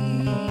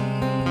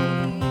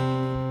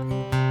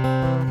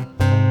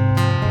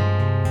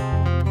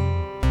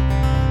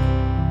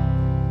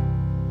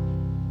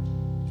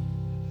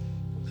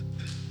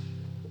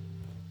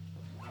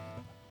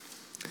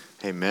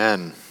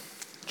 Amen.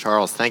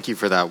 Charles, thank you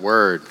for that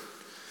word.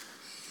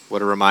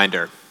 What a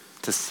reminder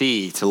to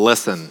see, to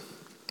listen.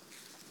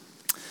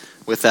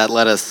 With that,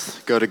 let us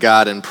go to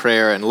God in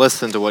prayer and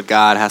listen to what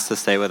God has to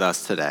say with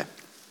us today.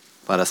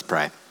 Let us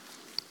pray.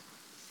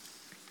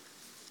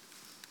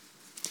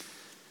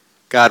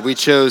 God, we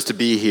chose to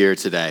be here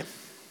today.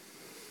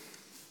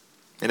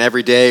 And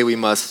every day we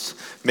must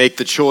make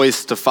the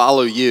choice to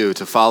follow you,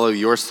 to follow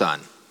your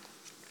Son.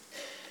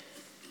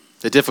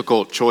 the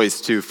difficult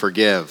choice to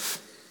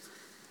forgive,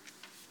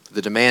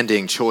 the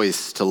demanding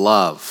choice to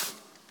love,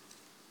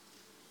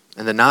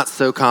 and the not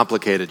so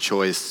complicated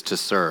choice to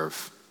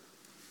serve.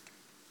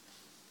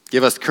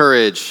 Give us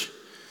courage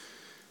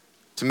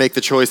to make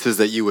the choices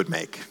that you would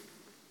make.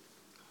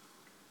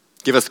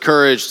 Give us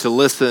courage to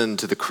listen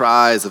to the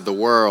cries of the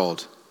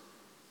world,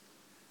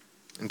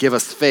 and give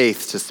us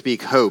faith to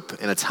speak hope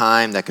in a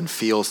time that can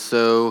feel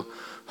so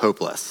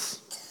hopeless.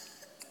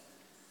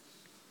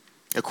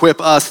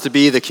 Equip us to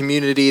be the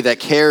community that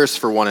cares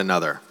for one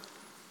another,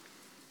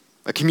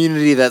 a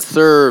community that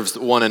serves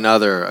one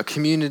another, a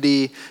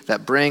community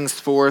that brings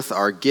forth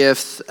our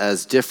gifts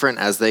as different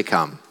as they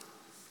come.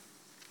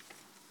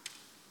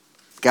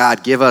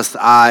 God, give us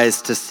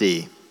eyes to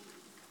see,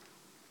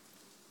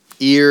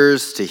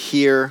 ears to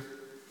hear,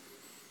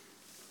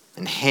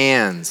 and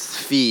hands,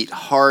 feet,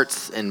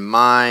 hearts, and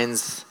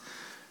minds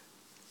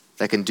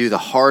that can do the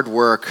hard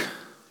work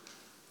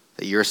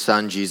that your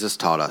Son Jesus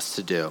taught us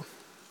to do.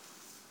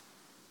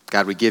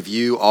 God, we give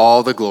you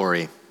all the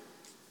glory.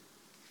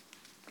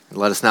 And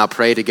let us now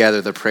pray together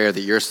the prayer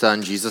that your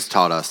Son Jesus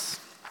taught us,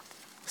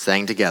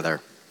 saying together,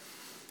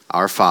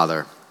 Our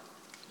Father,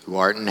 who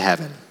art in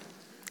heaven,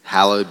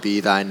 hallowed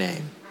be thy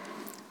name.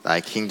 Thy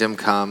kingdom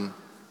come,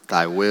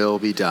 thy will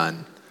be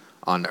done,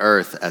 on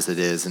earth as it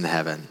is in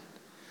heaven.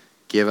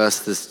 Give us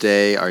this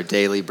day our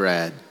daily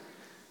bread,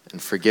 and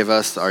forgive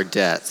us our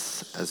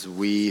debts as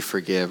we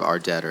forgive our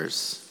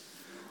debtors.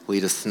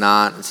 Lead us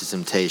not into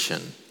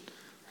temptation,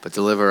 but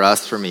deliver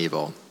us from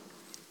evil.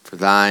 For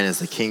thine is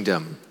the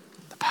kingdom,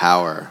 the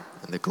power,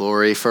 and the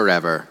glory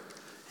forever.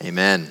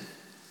 Amen.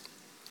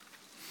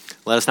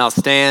 Let us now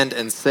stand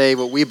and say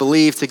what we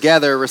believe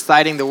together,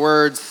 reciting the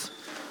words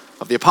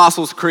of the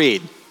Apostles'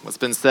 Creed, what's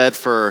been said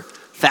for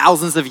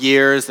thousands of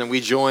years, and we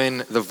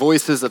join the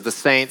voices of the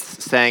saints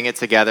saying it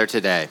together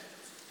today.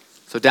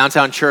 So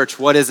Downtown Church,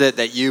 what is it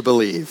that you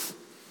believe?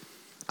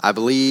 I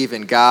believe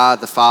in God,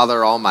 the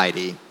Father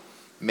Almighty,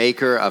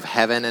 maker of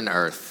heaven and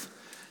earth,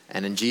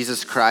 and in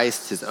Jesus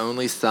Christ, his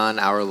only Son,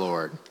 our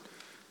Lord,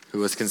 who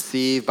was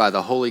conceived by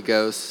the Holy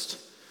Ghost,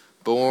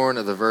 born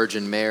of the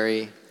Virgin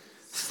Mary,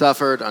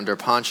 suffered under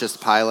Pontius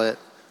Pilate,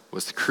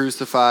 was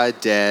crucified,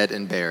 dead,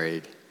 and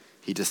buried.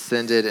 He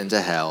descended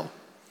into hell.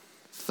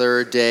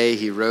 Third day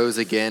he rose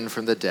again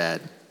from the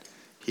dead.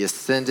 He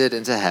ascended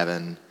into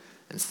heaven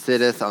and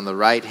sitteth on the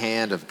right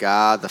hand of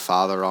God the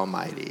Father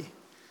Almighty.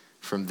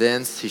 From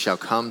thence he shall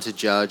come to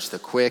judge the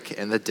quick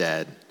and the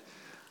dead.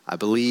 I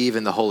believe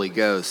in the Holy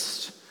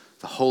Ghost,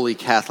 the Holy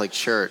Catholic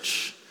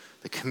Church,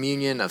 the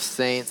communion of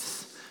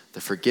saints,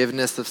 the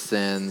forgiveness of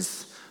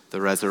sins,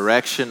 the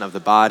resurrection of the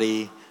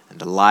body, and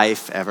the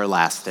life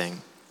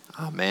everlasting.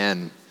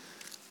 Amen.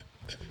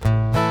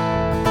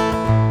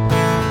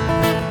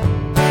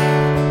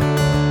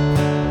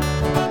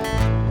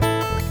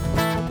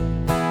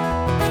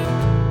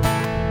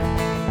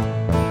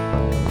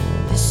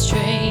 This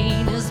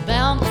train is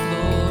bound for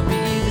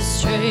glory,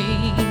 this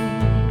train.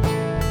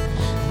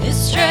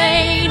 This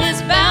train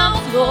is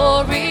bound for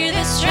glory,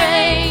 this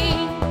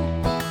train.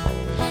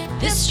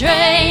 This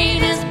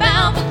train is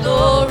bound for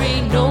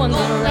glory, no one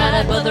gonna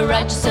ride but the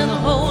righteous and the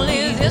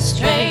holy. This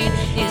train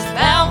is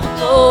bound for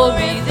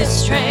glory,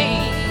 this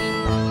train.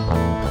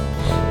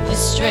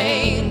 This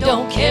train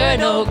don't care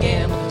no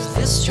gamblers,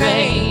 this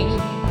train.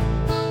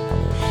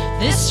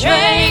 This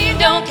train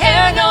don't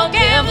care no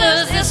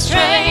gamblers, this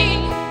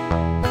train.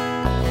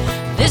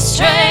 This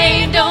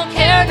train don't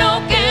care no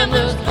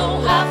gamblers,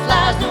 no high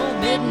flyers, no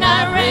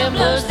midnight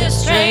ramblers.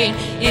 This train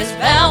is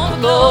bound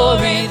for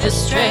glory,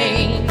 this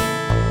train.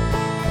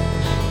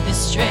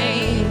 This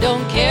train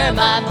don't care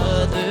my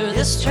mother,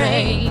 this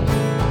train.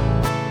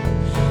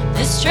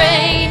 This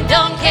train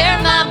don't care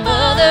my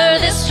mother,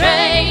 this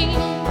train.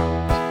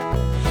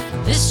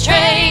 This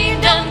train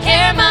don't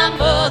care my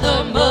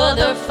mother,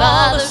 mother,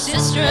 father,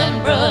 sister,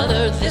 and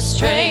brother. This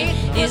train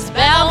is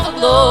bound for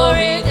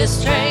glory,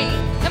 this train.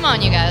 Come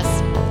on, you guys.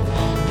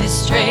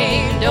 This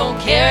train don't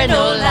care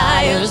no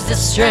liars,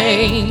 this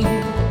train.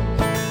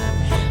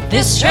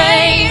 This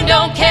train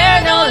don't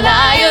care no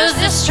liars,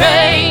 this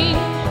train.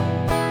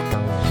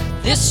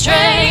 This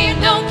train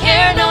don't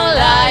care no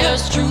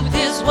liars, truth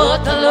is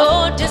what the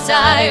Lord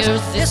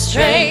desires. This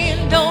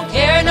train don't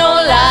care no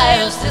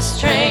liars, this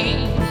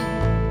train.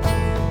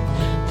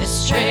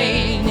 This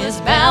train is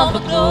bound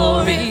for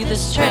glory,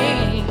 this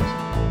train.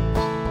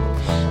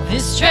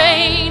 This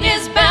train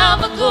is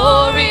bound for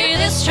glory,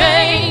 this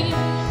train.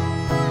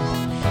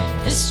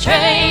 This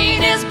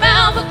train is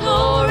bound for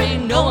glory,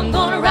 no one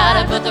gonna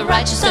ride it but the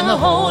righteous and the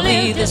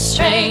holy. This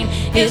train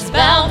is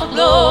bound for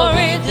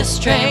glory, this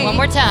train. One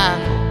more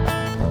time.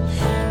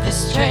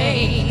 This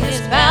train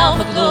is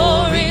bound for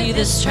glory,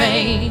 this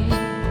train.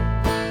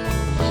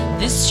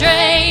 This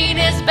train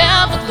is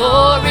bound for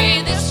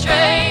glory, this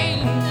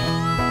train.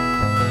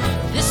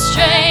 This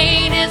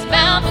train is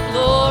bound for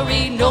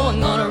glory, no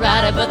one gonna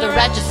ride it but the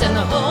righteous and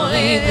the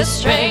holy.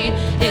 This train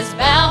is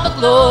bound for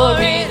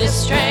glory,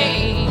 this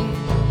train.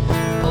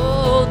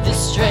 Oh,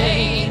 this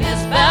train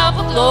is bound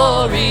for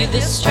glory,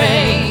 this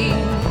train.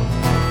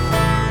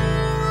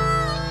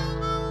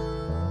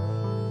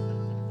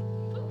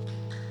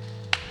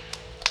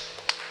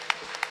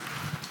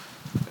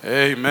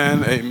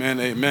 Amen, amen,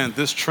 amen.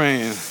 This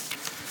train,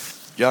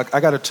 y'all, I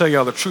got to tell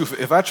y'all the truth.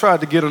 If I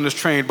tried to get on this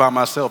train by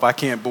myself, I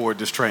can't board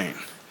this train.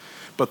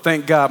 But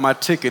thank God my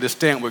ticket is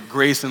stamped with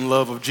grace and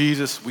love of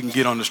Jesus. We can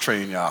get on this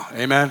train, y'all.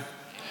 Amen?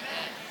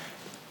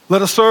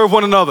 Let us serve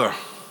one another,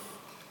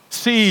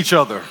 see each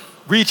other,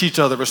 reach each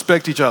other,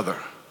 respect each other.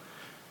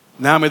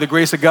 Now may the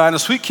grace of God and the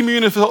sweet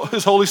communion of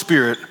His Holy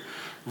Spirit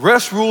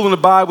rest, rule, and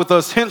abide with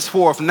us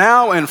henceforth,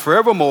 now and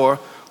forevermore.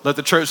 Let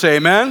the church say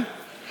amen.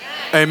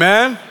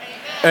 Amen. Amen.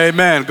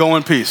 Amen. Go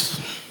in peace.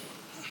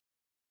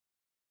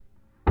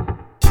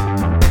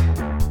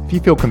 If you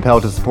feel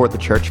compelled to support the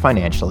church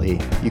financially,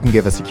 you can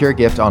give a secure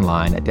gift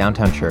online at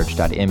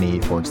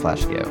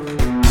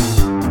downtownchurch.me/give.